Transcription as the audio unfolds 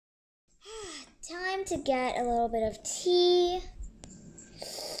time to get a little bit of tea.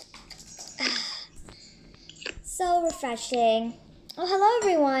 So refreshing. Oh, hello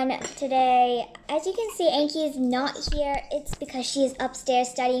everyone. Today, as you can see, Anki is not here. It's because she is upstairs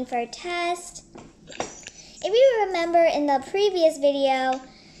studying for a test. If you remember in the previous video,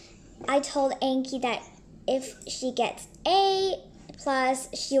 I told Anki that if she gets A+,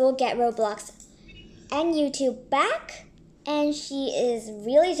 she will get Roblox and YouTube back. And she is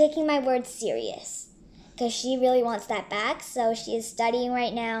really taking my words serious because she really wants that back. So she is studying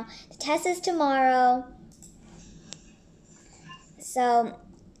right now. The test is tomorrow. So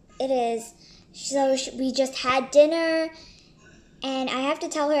it is. So we just had dinner. And I have to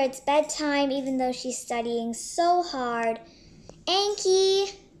tell her it's bedtime even though she's studying so hard.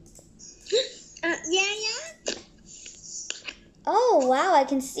 Anki! Yeah? Oh, wow, I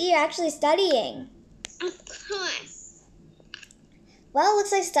can see you're actually studying. Of course. Well, it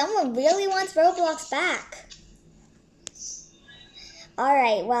looks like someone really wants Roblox back.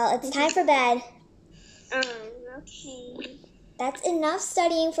 Alright, well, it's time for bed. Okay. That's enough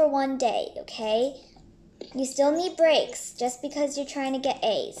studying for one day, okay? You still need breaks just because you're trying to get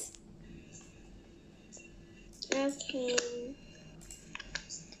A's. Okay.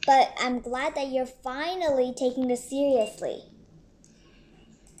 But I'm glad that you're finally taking this seriously.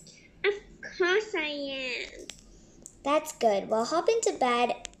 Of course I am. That's good. Well, hop into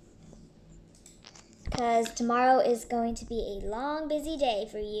bed because tomorrow is going to be a long, busy day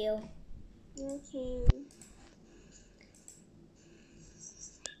for you. Okay.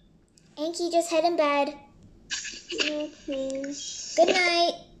 Anki, just head in bed. Okay. Good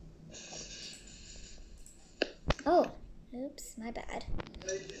night. Oh, oops, my bad.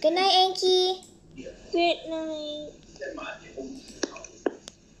 Good night, Anki. Good night.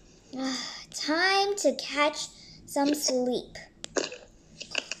 Time to catch some sleep.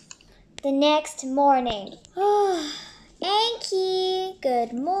 The next morning. Anki,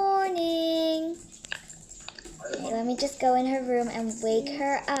 good morning. Okay, let me just go in her room and wake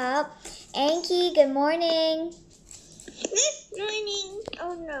her up. Anki, good morning. Good morning.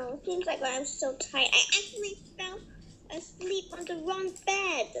 Oh no, seems like I'm so tired. I actually fell asleep on the wrong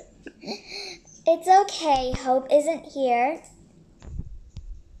bed. It's okay. Hope isn't here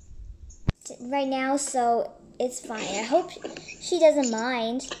right now, so it's fine. I hope she doesn't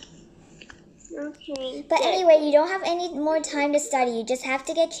mind. Okay. But good. anyway, you don't have any more time to study. You just have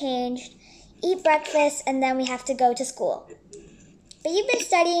to get changed, eat breakfast, and then we have to go to school. But you've been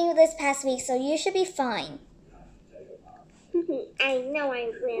studying this past week, so you should be fine. I know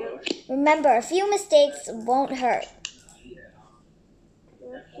I will. Remember, a few mistakes won't hurt.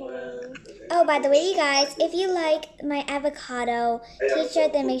 Okay. Oh, by the way, you guys, if you like my avocado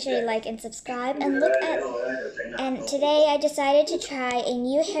t-shirt, then make sure you like and subscribe. And today I decided to try a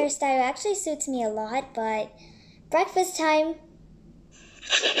new hairstyle. It actually suits me a lot, but breakfast time.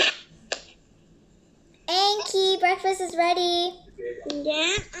 Anki, breakfast is ready.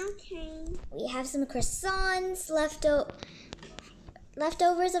 Yeah, okay. We have some croissants,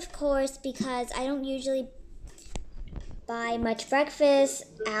 leftovers, of course, because I don't usually buy much breakfast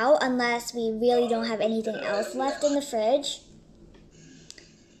out unless we really don't have anything else left in the fridge.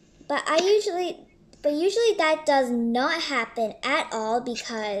 But usually that does not happen at all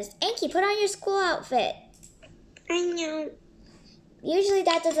because Anki, put on your school outfit. I know. Usually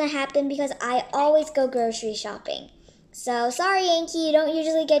that doesn't happen because I always go grocery shopping. So sorry, Anki, you don't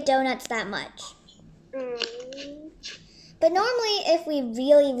usually get donuts that much. But normally, if we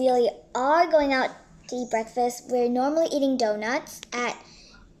really are going out to eat breakfast, we're normally eating donuts at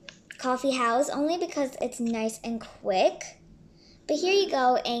Coffee House only because it's nice and quick. But here you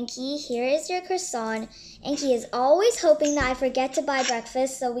go, Anki. Here is your croissant. Anki is always hoping that I forget to buy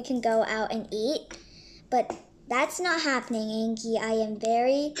breakfast so we can go out and eat. But that's not happening, Anki. I am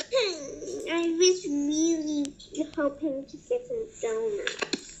very... I was really hoping to get some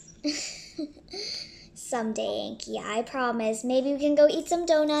donuts. Someday, Anki, I promise. Maybe we can go eat some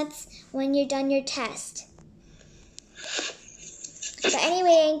donuts when you're done your test. But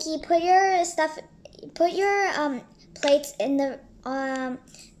anyway, Anki, put your plates in the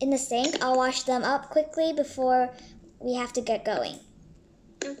sink. I'll wash them up quickly before we have to get going.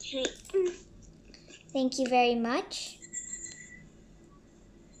 Okay. Thank you very much.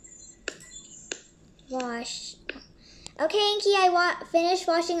 Wash. Okay, Anki, I finished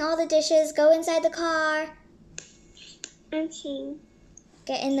washing all the dishes. Go inside the car. Okay.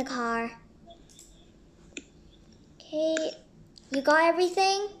 Get in the car. Okay. You got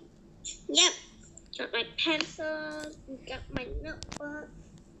everything? Yep. Got my pencils. Got my notebook.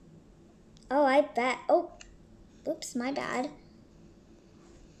 Oh, I bet. Oh, oops, my bad.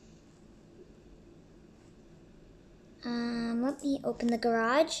 Let me open the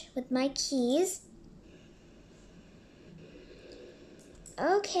garage with my keys.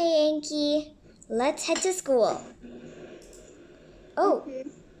 Okay, Anki, let's head to school. Oh,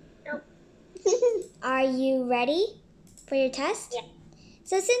 are you ready for your test? Yeah.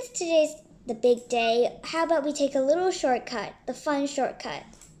 So since today's the big day, how about we take a little shortcut, the fun shortcut?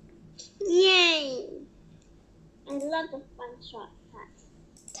 Yay! I love the fun shortcuts.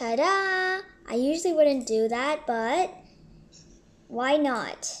 Ta-da! I usually wouldn't do that, but why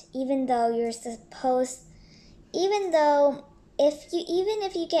not? Even though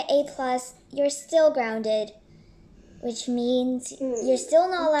if you get A plus, you're still grounded, which means you're still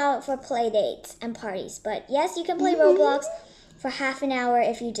not allowed for play dates and parties. But yes, you can play Roblox for half an hour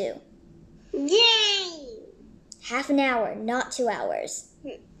if you do. Yay! Half an hour, not 2 hours.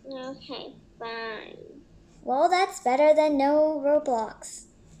 Okay, fine. Well, that's better than no Roblox.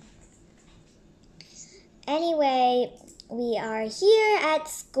 Anyway, we are here at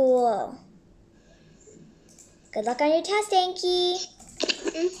school. Good luck on your test, Anki.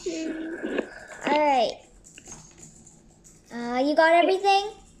 All right. You got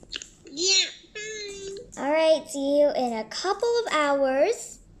everything? Yeah, fine. All right, see you in a couple of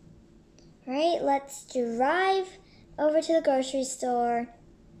hours. All right, let's drive over to the grocery store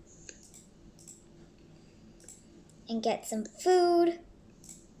and get some food.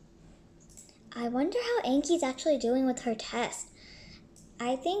 I wonder how Anki's actually doing with her test.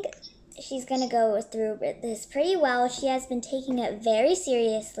 I think she's going to go through this pretty well. She has been taking it very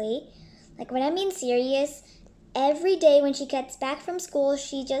seriously. Like, when I mean serious, every day when she gets back from school,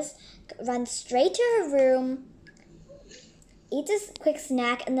 she just runs straight to her room, eats a quick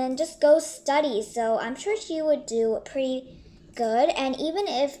snack, and then just goes study. So I'm sure she would do pretty good. And even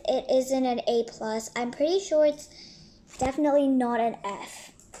if it isn't an A plus, I'm pretty sure it's definitely not an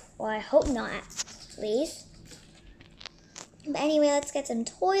F. Well, I hope not, at least. But anyway, let's get some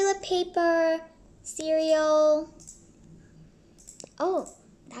toilet paper, cereal. Oh,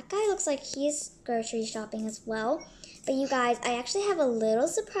 that guy looks like he's grocery shopping as well. But you guys, I actually have a little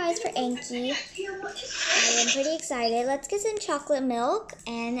surprise for Anki. I am pretty excited. Let's get some chocolate milk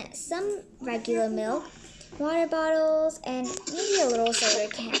and some regular milk, water bottles, and maybe a little soda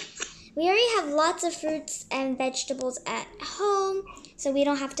can. We already have lots of fruits and vegetables at home, so we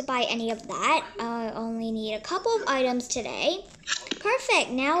don't have to buy any of that. I only need a couple of items today. Perfect.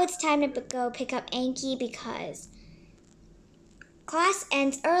 Now it's time to go pick up Anki because class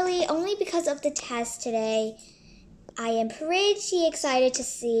ends early only because of the test today. I am pretty excited to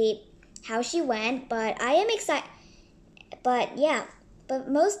see how she went, but I am excited. But yeah, but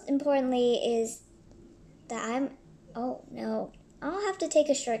most importantly is that oh no, I'll have to take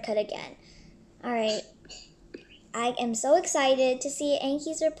a shortcut again. All right. I am so excited to see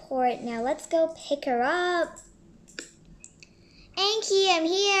Anki's report. Now let's go pick her up. Anki, I'm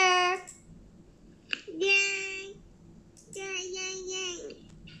here. Yay! Yay, yay, yay.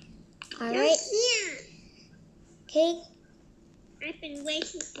 All You're right. here. Okay. I've been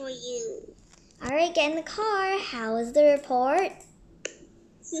waiting for you. All right, get in the car. How was the report?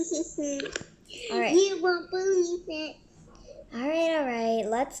 All right. You won't believe it. All right.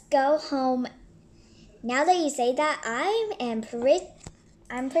 Let's go home. Now that you say that, I'm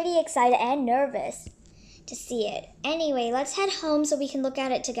pretty excited and nervous to see it. Anyway, let's head home so we can look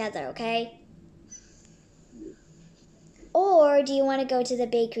at it together, okay? Or do you want to go to the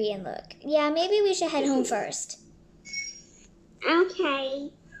bakery and look? Yeah, maybe we should head home first.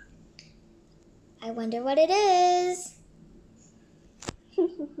 Okay. I wonder what it is.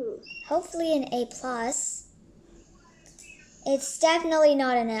 Hopefully an A plus. It's definitely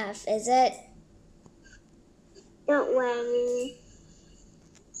not an F, is it? Don't worry.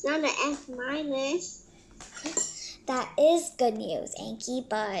 It's not an F minus. That is good news, Anki,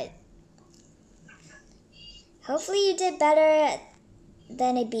 but hopefully you did better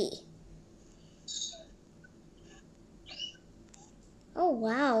than a B. Oh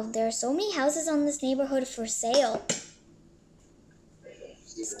wow, there are so many houses on this neighborhood for sale.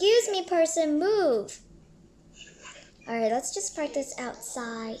 Excuse me, person, move. Alright, let's just park this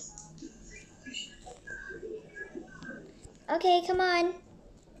outside. Okay, come on.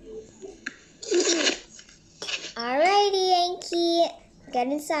 Alrighty, Anki. Get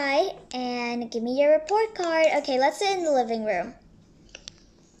inside and give me your report card. Okay, let's sit in the living room.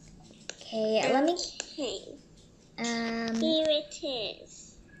 Okay, let me... Here it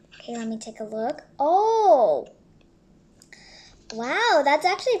is. Okay, let me take a look. Oh! Wow, that's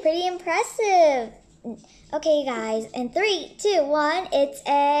actually pretty impressive. Okay, guys, in 3, 2, 1, it's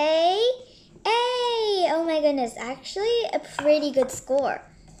A. Oh my goodness, actually a pretty good score.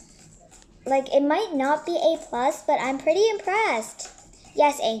 Like, it might not be A+, but I'm pretty impressed.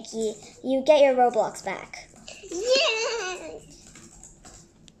 Yes, Anki, you get your Roblox back. Yes!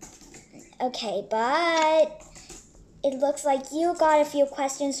 Okay, but it looks like you got a few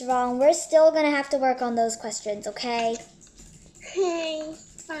questions wrong. We're still gonna have to work on those questions, okay? Okay,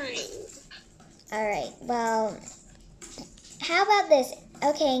 fine. Alright, well, how about this?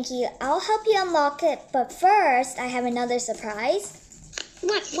 Okay, Anki, I'll help you unlock it, but first, I have another surprise.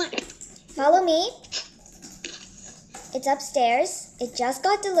 What? Follow me. It's upstairs. It just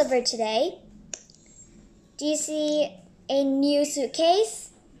got delivered today. Do you see a new suitcase?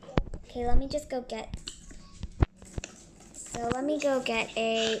 Okay, let me just go get. So let me go get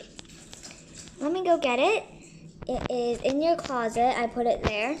it. It is in your closet. I put it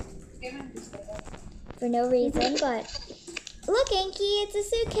there for no reason, but look, Anki, it's a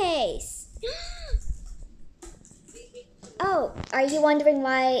suitcase. Oh, are you wondering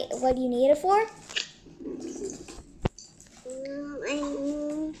what you need it for?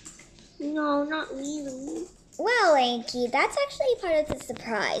 No, not really. Well, Anki, that's actually part of the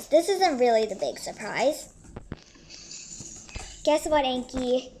surprise. This isn't really the big surprise. Guess what,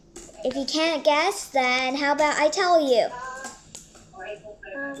 Anki? If you can't guess, then how about I tell you?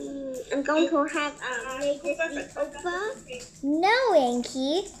 I'm going to have make this over. No,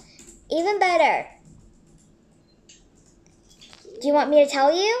 Anki. Even better. Do you want me to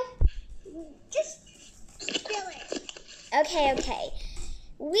tell you? Just spill it. Okay.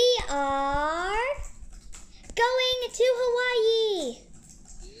 We are going to Hawaii.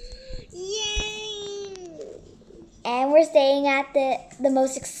 Yay! And we're staying at the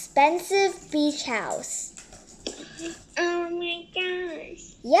most expensive beach house. Oh my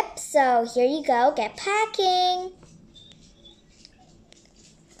gosh. Yep, so here you go. Get packing.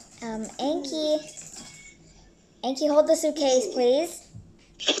 Anki, hold the suitcase, please.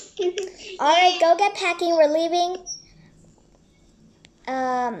 All right, go get packing. We're leaving.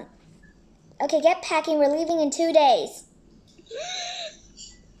 Okay, get packing. We're leaving in 2 days.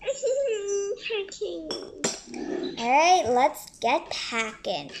 Packing. All right, let's get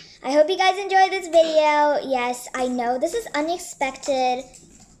packing. I hope you guys enjoyed this video. Yes, I know this is unexpected.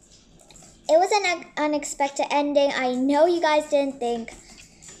 It was an unexpected ending. I know you guys didn't think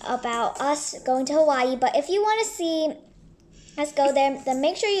about us going to Hawaii, but if you want to see us go there, then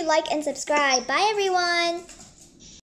make sure you like and subscribe. Bye, everyone.